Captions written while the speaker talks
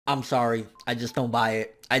I'm sorry. I just don't buy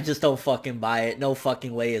it. I just don't fucking buy it. No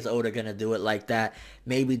fucking way is Oda gonna do it like that.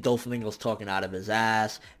 Maybe Doflamingo's talking out of his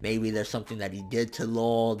ass. Maybe there's something that he did to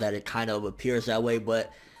Law that it kind of appears that way,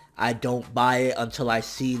 but I don't buy it until I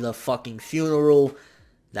see the fucking funeral.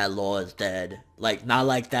 That Law is dead. Like, not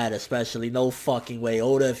like that especially. No fucking way.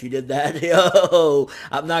 Oda, if you did that, yo,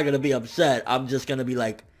 I'm not gonna be upset. I'm just gonna be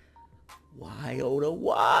like, why, Oda?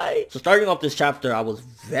 Why? So starting off this chapter, I was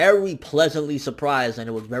very pleasantly surprised, and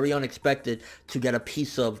it was very unexpected to get a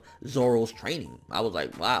piece of Zoro's training. I was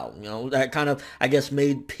like, wow, you know, that kind of, I guess,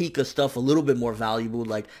 made Pika stuff a little bit more valuable.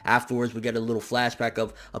 Like, afterwards, we get a little flashback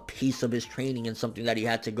of a piece of his training and something that he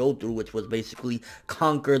had to go through, which was basically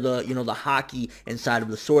conquer the, you know, the hockey inside of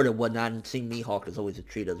the sword and whatnot, and seeing Mihawk is always a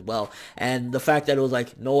treat as well. And the fact that it was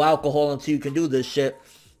like, no alcohol until you can do this shit,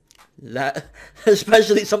 that,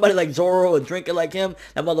 especially somebody like Zoro, a drinker like him,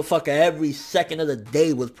 that motherfucker every second of the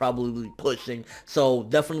day was probably pushing. So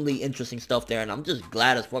definitely interesting stuff there, and I'm just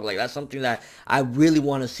glad as fuck. Like, that's something that I really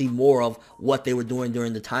want to see more of, what they were doing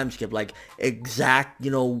during the time skip. Like, exact, you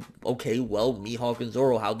know, okay, well, Mihawk and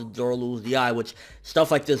Zoro, how did Zoro lose the eye? Which, stuff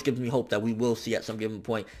like this gives me hope that we will see at some given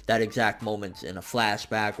point that exact moment in a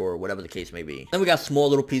flashback or whatever the case may be. Then we got small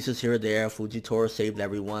little pieces here or there. Fujitora saved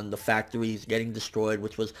everyone. The factory's getting destroyed,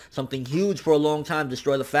 which was something huge for a long time,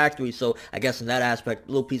 destroy the factory. So I guess in that aspect, a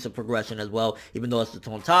little piece of progression as well, even though it's the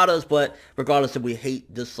Tontadas. But regardless if we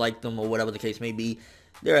hate, dislike them, or whatever the case may be,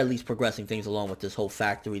 they're at least progressing things along with this whole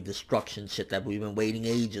factory destruction shit that we've been waiting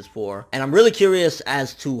ages for. And I'm really curious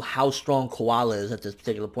as to how strong Koala is at this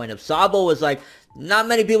particular point. If Sabo is like, not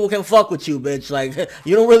many people can fuck with you, bitch, like,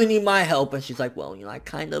 you don't really need my help, and she's like, well, you know, I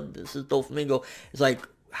kind of, this is Doflamingo. It's like,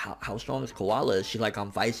 how strong is Koala? Is she like on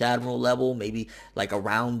Vice Admiral level? Maybe like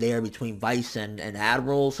around there between Vice and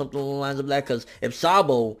Admiral, something along the lines of that? Because if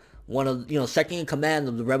Sabo, one of, you know, second in command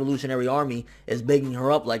of the Revolutionary Army, is bigging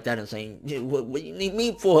her up like that and saying, what you need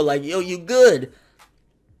me for? Like, yo, you good?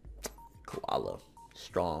 Koala,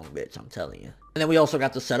 strong bitch, I'm telling you. And then we also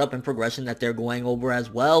got the setup and progression that they're going over as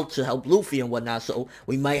well to help Luffy and whatnot. So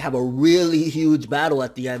we might have a really huge battle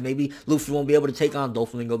at the end. Maybe Luffy won't be able to take on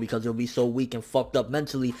Doflamingo because he'll be so weak and fucked up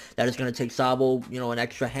mentally that it's going to take Sabo, you know, an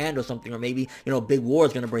extra hand or something. Or maybe, you know, a big war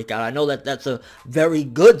is going to break out. I know that that's a very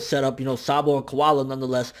good setup. You know, Sabo and Koala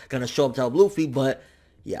nonetheless going to show up to help Luffy, but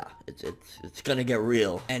yeah, it's gonna get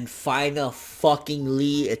real. And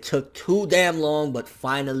finally, it took too damn long, but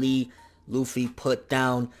finally, Luffy put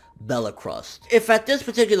down Bellacrust. If at this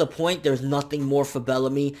particular point there's nothing more for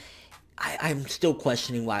Bellamy, I'm still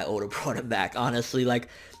questioning why Oda brought him back, honestly. Like,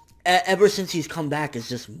 ever since he's come back, it's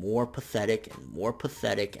just more pathetic and more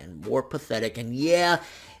pathetic and more pathetic. And yeah,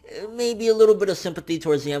 maybe a little bit of sympathy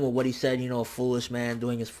towards the end with what he said, you know, a foolish man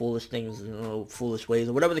doing his foolish things, you know, foolish ways,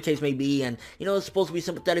 or whatever the case may be. And, you know, it's supposed to be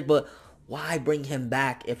sympathetic, but why bring him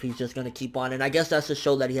back if he's just going to keep on? And I guess that's to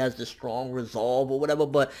show that he has this strong resolve or whatever,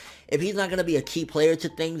 but if he's not going to be a key player to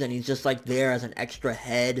things and he's just like there as an extra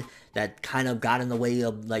head that kind of got in the way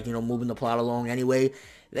of, like, you know, moving the plot along anyway,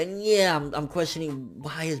 then yeah, I'm questioning,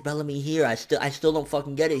 why is Bellamy here? I still don't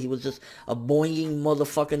fucking get it. He was just a boinging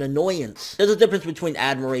motherfucking annoyance. There's a difference between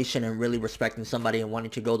admiration and really respecting somebody and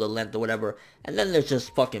wanting to go the length or whatever, and then there's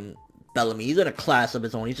just fucking Bellamy. He's in a class of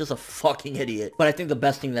his own. He's just a fucking idiot. But I think the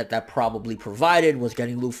best thing that probably provided was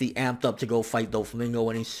getting Luffy amped up to go fight Doflamingo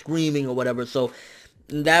when he's screaming or whatever. So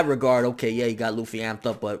in that regard, okay, yeah, you got Luffy amped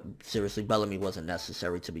up, but seriously, Bellamy wasn't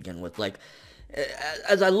necessary to begin with. Like,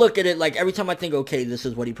 as I look at it, like, every time I think, okay, this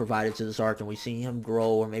is what he provided to this arc, and we see him grow,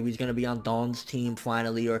 or maybe he's going to be on Dawn's team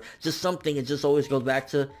finally, or just something, it just always goes back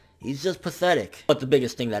to, he's just pathetic. But the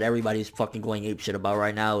biggest thing that everybody's fucking going apeshit about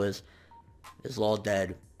right now is Law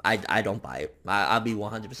dead. I don't buy it. I'll be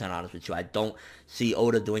 100% honest with you. I don't see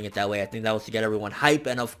Oda doing it that way. I think that was to get everyone hype.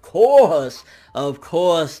 And of course,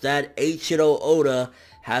 that Eiichiro Oda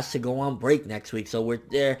has to go on break next week. So we're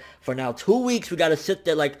there for now 2 weeks. We got to sit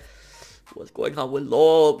there like, what's going on with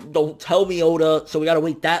Law? Don't tell me, Oda. So we got to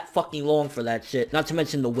wait that fucking long for that shit. Not to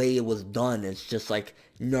mention the way it was done. It's just like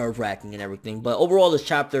nerve-wracking and everything. But overall, this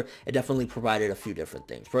chapter, it definitely provided a few different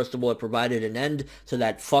things. First of all, it provided an end to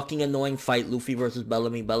that fucking annoying fight, Luffy versus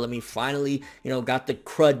Bellamy. Bellamy finally, you know, got the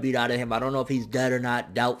crud beat out of him. I don't know if he's dead or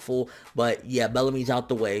not, doubtful. But yeah, Bellamy's out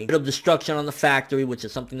the way. Bit of destruction on the factory, which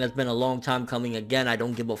is something that's been a long time coming. Again, I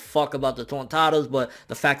don't give a fuck about the Tontadas, but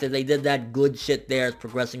the fact that they did that, good shit there, is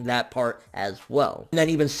progressing that part as well. And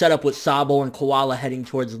then even set up with Sabo and Koala heading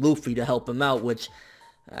towards Luffy to help him out, which,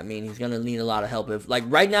 I mean, he's going to need a lot of help. If, like,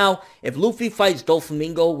 right now, if Luffy fights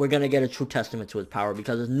Doflamingo, we're going to get a true testament to his power,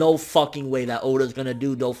 because there's no fucking way that Oda's going to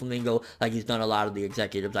do Doflamingo like he's done a lot of the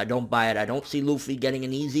executives. I don't buy it. I don't see Luffy getting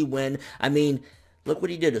an easy win. I mean, Look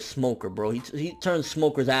what he did to Smoker, bro. He turned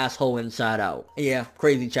Smoker's asshole inside out. Yeah,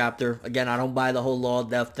 crazy chapter. Again, I don't buy the whole Law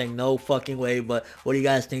death thing. No fucking way. But what do you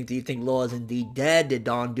guys think? Do you think Law is indeed dead? Did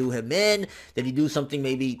Don do him in? Did he do something?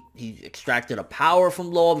 Maybe he extracted a power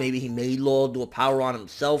from Law. Maybe he made Law do a power on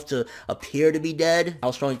himself to appear to be dead.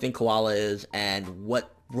 How strong do you think Koala is? And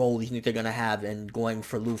what role do you think they're going to have in going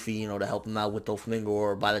for Luffy, you know, to help him out with Doflamingo,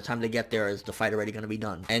 or by the time they get there, is the fight already going to be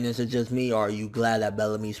done? And is it just me, or are you glad that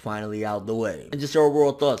Bellamy's finally out the way? And just your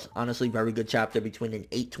overall thoughts. Honestly, very good chapter, between an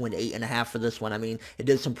 8 to an 8.5 for this one. I mean, it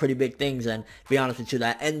did some pretty big things, and to be honest with you,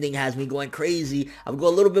 that ending has me going crazy. I would go a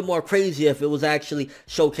little bit more crazy if it was actually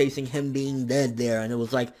showcasing him being dead there, and it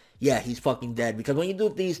was like, yeah, he's fucking dead. Because when you do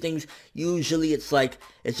these things, usually it's like,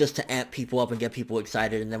 it's just to amp people up and get people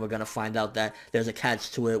excited, and then we're going to find out that there's a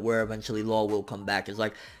catch to it where eventually Law will come back. It's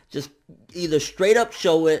like, just either straight up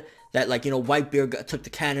show it that, like, you know, Whitebeard took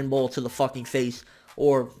the cannonball to the fucking face,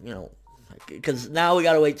 or, you know, because now we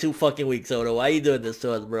gotta wait 2 fucking weeks, Oda. Why are you doing this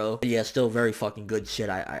to us, bro? But yeah, still very fucking good shit.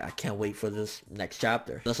 I can't wait for this next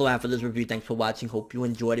chapter. That's all I have for this review. Thanks for watching. Hope you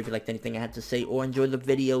enjoyed. If you liked anything I had to say or enjoyed the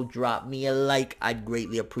video, drop me a like. I'd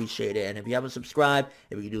greatly appreciate it. And if you haven't subscribed,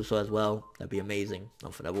 if you could do so as well, that'd be amazing.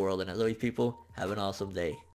 ForneverWorld. And as always, people, have an awesome day.